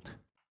this world?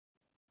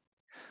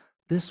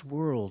 This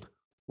world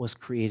was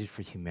created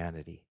for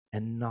humanity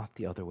and not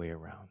the other way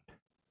around.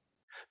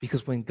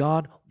 Because when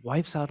God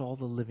wipes out all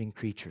the living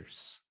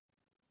creatures,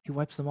 he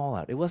wipes them all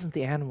out. It wasn't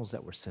the animals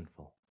that were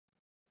sinful.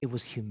 It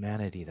was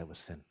humanity that was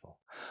sinful.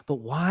 But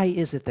why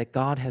is it that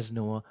God has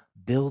Noah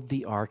build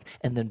the ark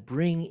and then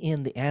bring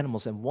in the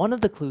animals? And one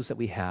of the clues that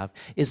we have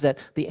is that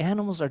the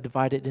animals are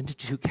divided into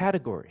two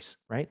categories,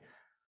 right?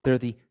 They're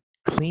the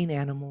clean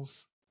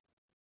animals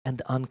and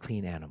the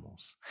unclean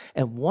animals.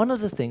 And one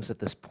of the things that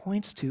this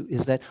points to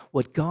is that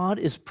what God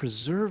is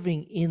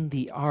preserving in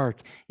the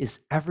ark is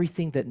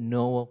everything that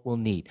Noah will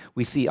need.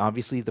 We see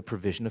obviously the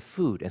provision of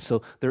food, and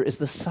so there is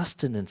the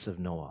sustenance of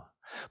Noah.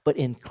 But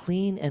in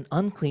clean and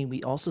unclean,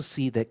 we also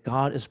see that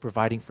God is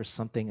providing for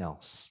something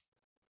else.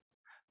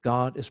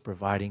 God is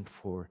providing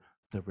for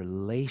the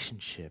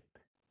relationship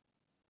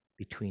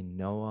between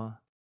Noah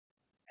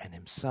and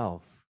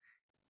himself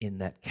in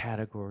that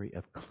category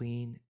of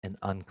clean and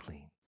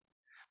unclean.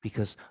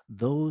 Because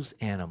those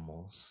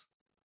animals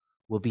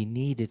will be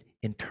needed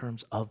in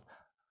terms of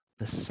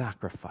the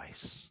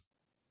sacrifice,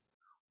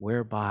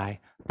 whereby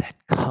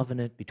that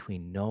covenant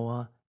between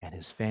Noah and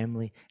his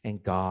family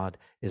and God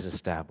is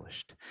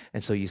established.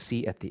 And so you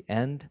see at the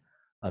end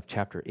of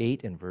chapter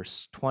 8 in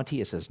verse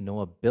 20, it says,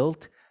 "Noah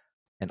built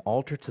an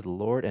altar to the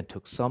Lord and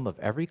took some of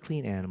every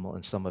clean animal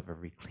and some of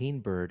every clean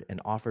bird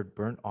and offered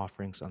burnt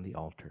offerings on the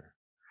altar.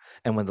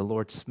 And when the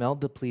Lord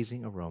smelled the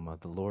pleasing aroma,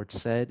 the Lord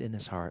said in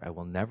his heart, I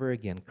will never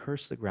again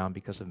curse the ground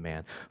because of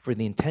man, for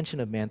the intention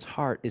of man's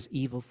heart is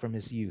evil from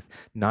his youth.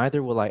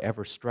 Neither will I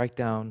ever strike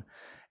down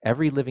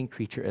every living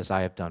creature as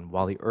I have done.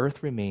 While the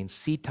earth remains,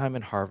 seed time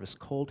and harvest,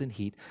 cold and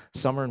heat,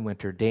 summer and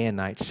winter, day and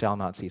night shall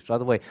not cease." By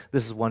the way,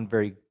 this is one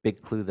very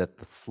big clue that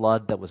the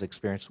flood that was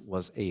experienced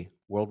was a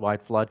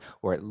worldwide flood,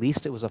 or at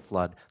least it was a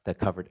flood that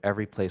covered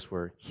every place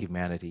where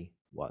humanity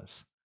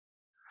was.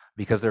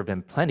 Because there have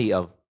been plenty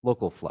of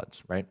local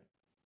floods, right?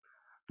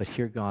 But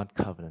here God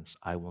covenants,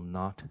 I will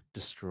not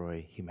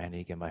destroy humanity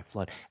again by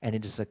flood. And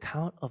it is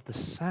account of the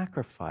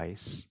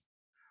sacrifice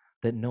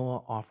that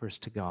Noah offers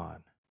to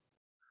God.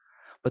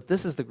 But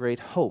this is the great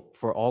hope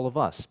for all of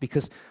us,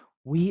 because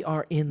we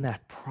are in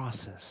that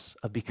process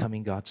of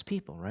becoming God's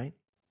people, right?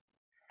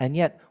 And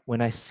yet,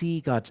 when I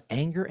see God's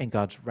anger and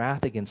God's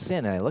wrath against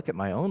sin, and I look at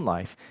my own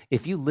life,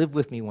 if you live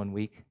with me 1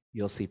 week,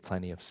 you'll see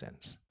plenty of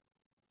sins.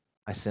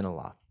 I sin a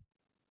lot.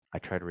 I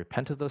try to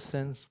repent of those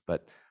sins,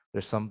 but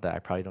there's some that I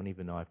probably don't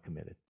even know I've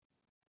committed.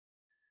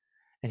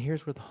 And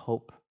here's where the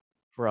hope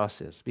for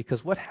us is.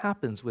 Because what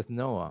happens with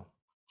Noah,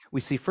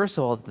 we see, first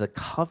of all, the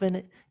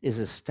covenant is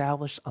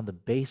established on the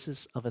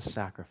basis of a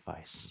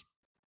sacrifice.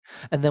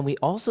 And then we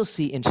also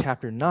see in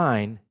chapter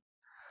 9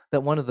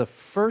 that one of the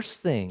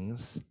first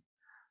things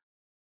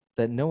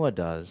that Noah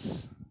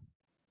does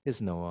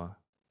is Noah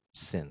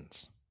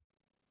sins.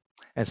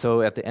 And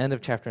so at the end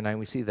of chapter 9,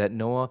 we see that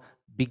Noah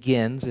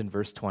begins in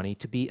verse 20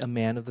 to be a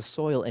man of the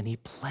soil, and he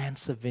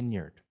plants a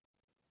vineyard.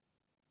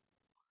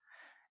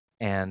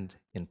 And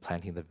in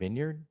planting the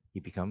vineyard, he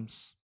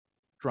becomes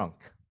drunk,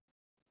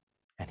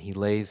 and he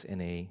lays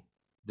in a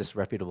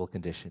disreputable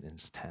condition in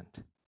his tent.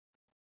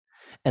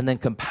 And then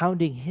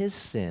compounding his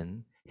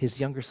sin, his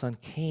younger son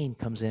Cain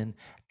comes in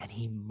and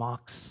he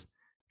mocks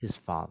his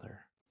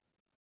father.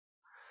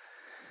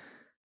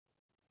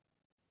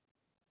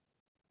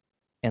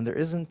 And there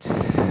isn't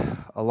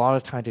a lot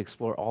of time to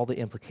explore all the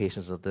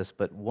implications of this,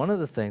 but one of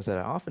the things that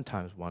I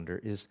oftentimes wonder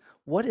is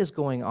what is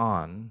going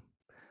on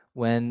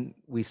when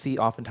we see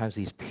oftentimes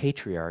these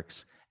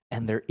patriarchs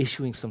and they're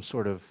issuing some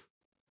sort of,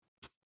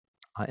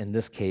 in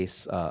this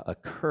case, a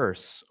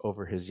curse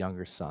over his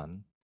younger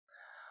son,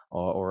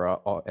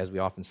 or as we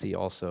often see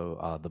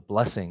also, the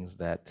blessings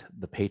that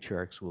the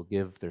patriarchs will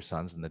give their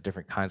sons and the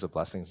different kinds of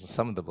blessings. And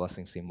some of the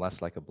blessings seem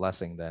less like a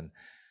blessing than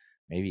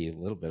maybe a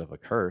little bit of a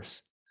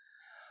curse.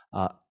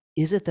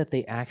 Is it that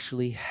they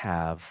actually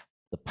have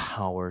the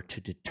power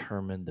to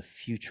determine the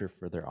future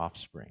for their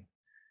offspring?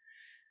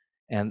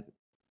 And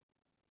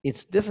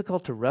it's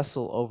difficult to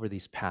wrestle over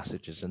these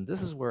passages, and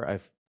this is where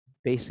I've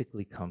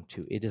basically come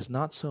to. It is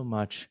not so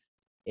much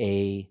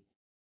a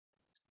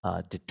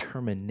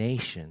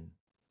determination,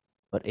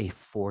 but a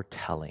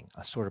foretelling,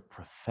 a sort of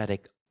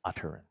prophetic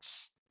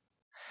utterance.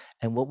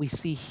 And what we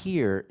see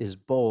here is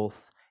both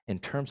in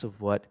terms of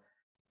what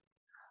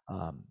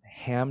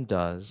Ham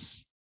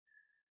does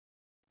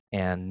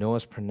and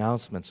Noah's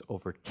pronouncements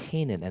over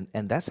Canaan.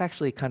 And that's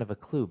actually kind of a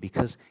clue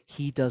because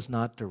he does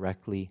not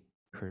directly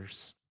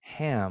curse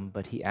Ham,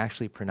 but he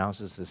actually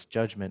pronounces this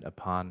judgment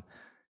upon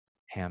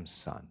Ham's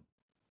son.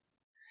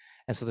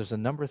 And so there's a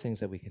number of things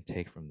that we can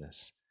take from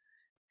this.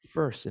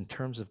 First, in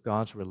terms of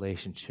God's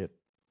relationship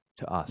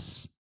to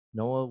us,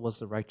 Noah was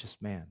the righteous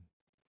man.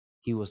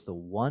 He was the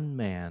one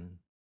man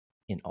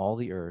in all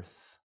the earth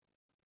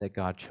that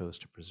God chose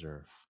to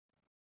preserve.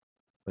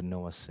 But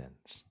Noah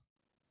sins.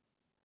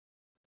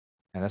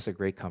 And that's a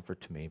great comfort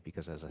to me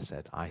because, as I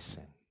said, I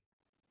sin.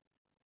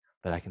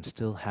 But I can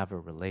still have a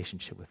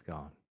relationship with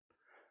God.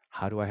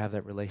 How do I have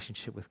that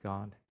relationship with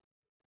God?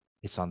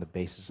 It's on the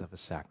basis of a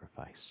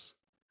sacrifice.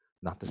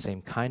 Not the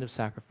same kind of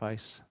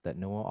sacrifice that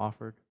Noah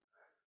offered,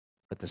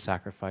 but the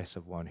sacrifice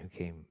of one who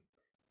came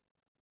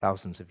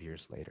thousands of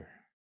years later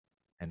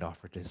and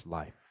offered his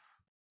life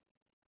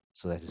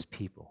so that his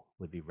people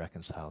would be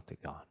reconciled to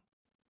God.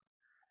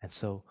 And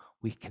so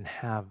we can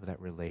have that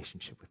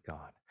relationship with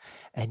God.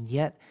 And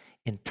yet,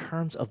 in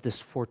terms of this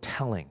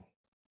foretelling,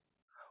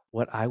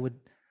 what I would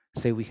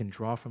say we can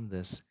draw from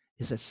this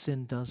is that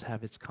sin does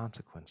have its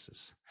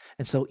consequences.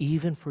 And so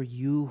even for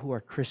you who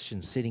are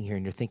Christians sitting here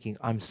and you're thinking,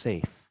 I'm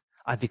safe,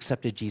 I've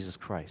accepted Jesus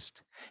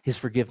Christ, his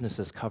forgiveness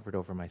has covered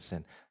over my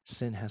sin,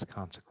 sin has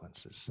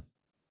consequences.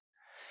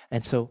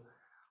 And so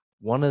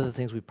one of the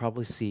things we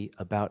probably see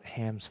about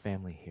Ham's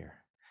family here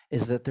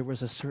is that there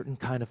was a certain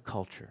kind of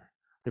culture,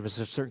 there was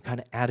a certain kind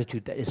of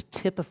attitude that is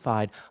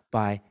typified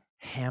by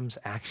Ham's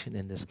action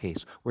in this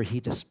case, where he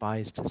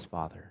despised his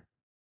father.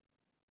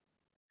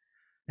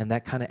 And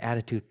that kind of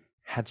attitude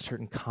had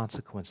certain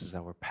consequences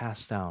that were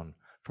passed down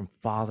from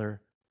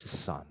father to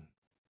son.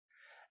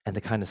 And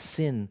the kind of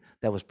sin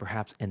that was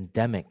perhaps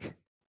endemic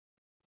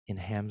in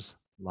Ham's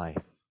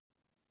life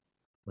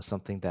was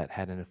something that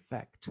had an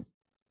effect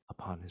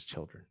upon his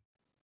children.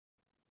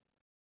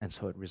 And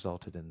so it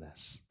resulted in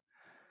this.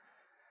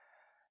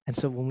 And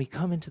so when we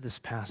come into this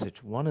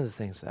passage, one of the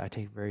things that I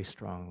take very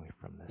strongly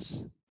from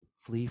this,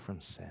 flee from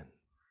sin.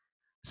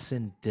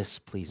 Sin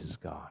displeases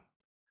God.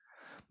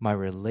 My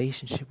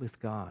relationship with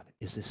God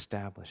is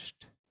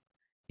established.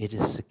 It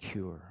is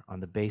secure on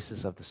the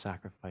basis of the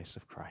sacrifice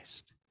of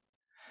Christ.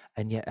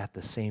 And yet at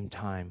the same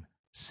time,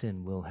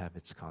 sin will have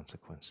its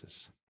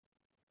consequences.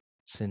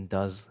 Sin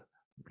does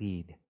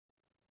lead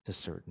to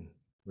certain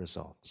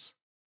results.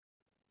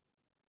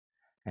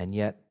 And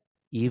yet,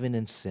 even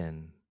in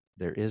sin,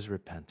 there is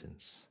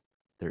repentance.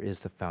 There is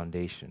the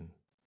foundation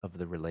of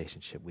the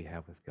relationship we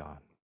have with God.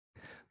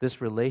 This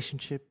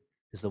relationship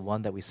is the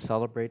one that we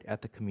celebrate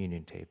at the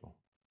communion table.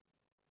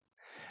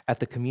 At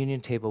the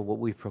communion table, what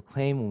we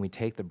proclaim when we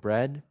take the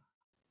bread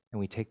and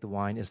we take the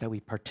wine is that we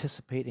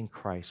participate in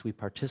Christ. We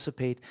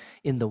participate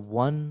in the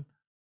one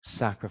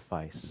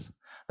sacrifice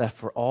that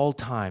for all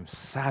time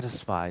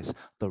satisfies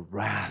the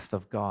wrath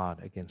of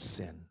God against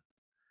sin.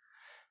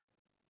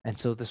 And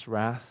so this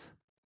wrath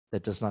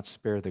that does not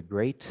spare the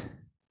great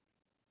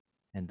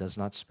and does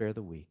not spare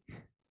the weak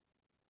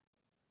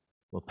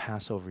will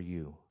pass over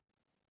you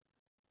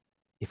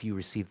if you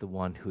receive the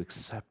one who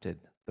accepted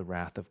the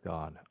wrath of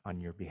God on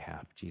your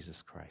behalf,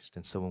 Jesus Christ.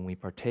 And so when we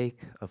partake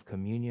of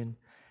communion,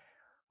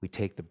 we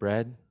take the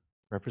bread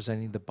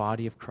representing the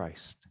body of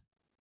Christ,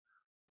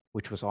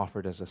 which was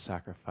offered as a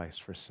sacrifice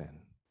for sin.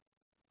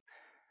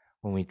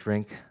 When we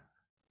drink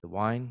the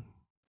wine,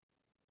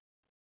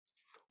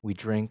 we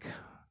drink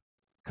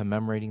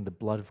commemorating the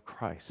blood of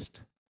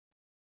Christ,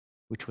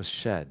 which was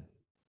shed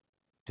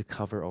to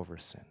cover over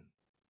sin.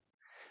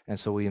 And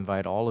so we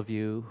invite all of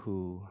you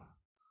who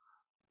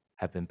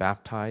have been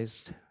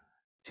baptized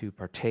to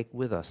partake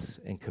with us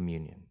in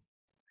communion.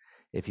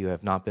 If you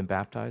have not been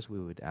baptized, we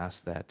would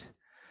ask that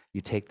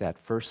you take that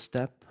first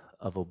step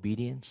of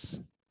obedience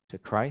to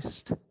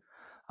Christ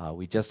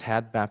We just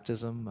had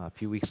baptism a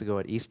few weeks ago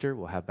at Easter.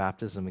 We'll have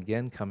baptism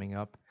again coming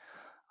up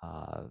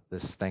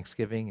this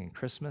Thanksgiving and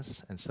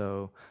Christmas. And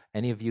so,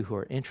 any of you who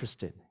are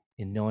interested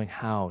in knowing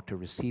how to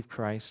receive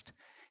Christ,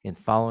 in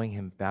following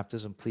Him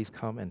baptism, please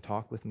come and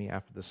talk with me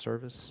after the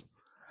service.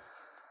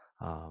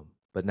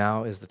 But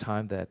now is the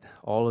time that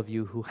all of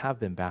you who have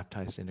been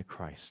baptized into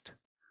Christ,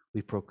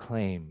 we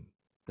proclaim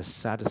the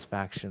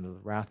satisfaction of the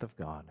wrath of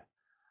God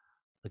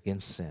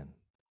against sin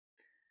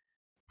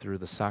through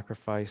the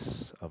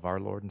sacrifice of our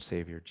Lord and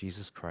Savior,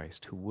 Jesus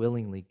Christ, who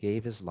willingly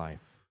gave His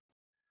life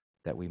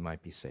that we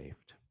might be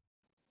saved.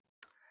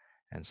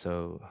 And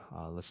so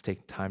let's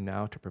take time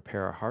now to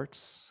prepare our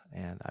hearts,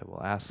 and I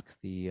will ask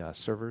the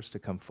servers to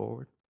come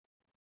forward.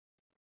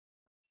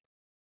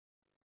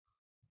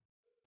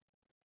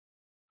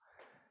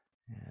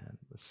 And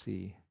let's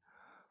see.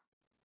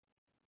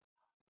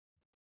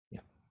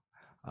 Yeah.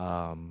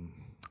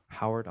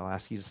 Howard, I'll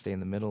ask you to stay in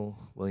the middle.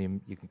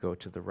 William, you can go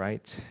to the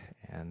right.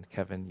 And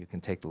Kevin, you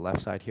can take the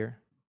left side here.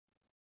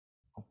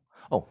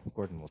 Oh,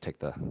 Gordon will take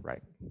the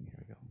right. Here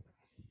we go.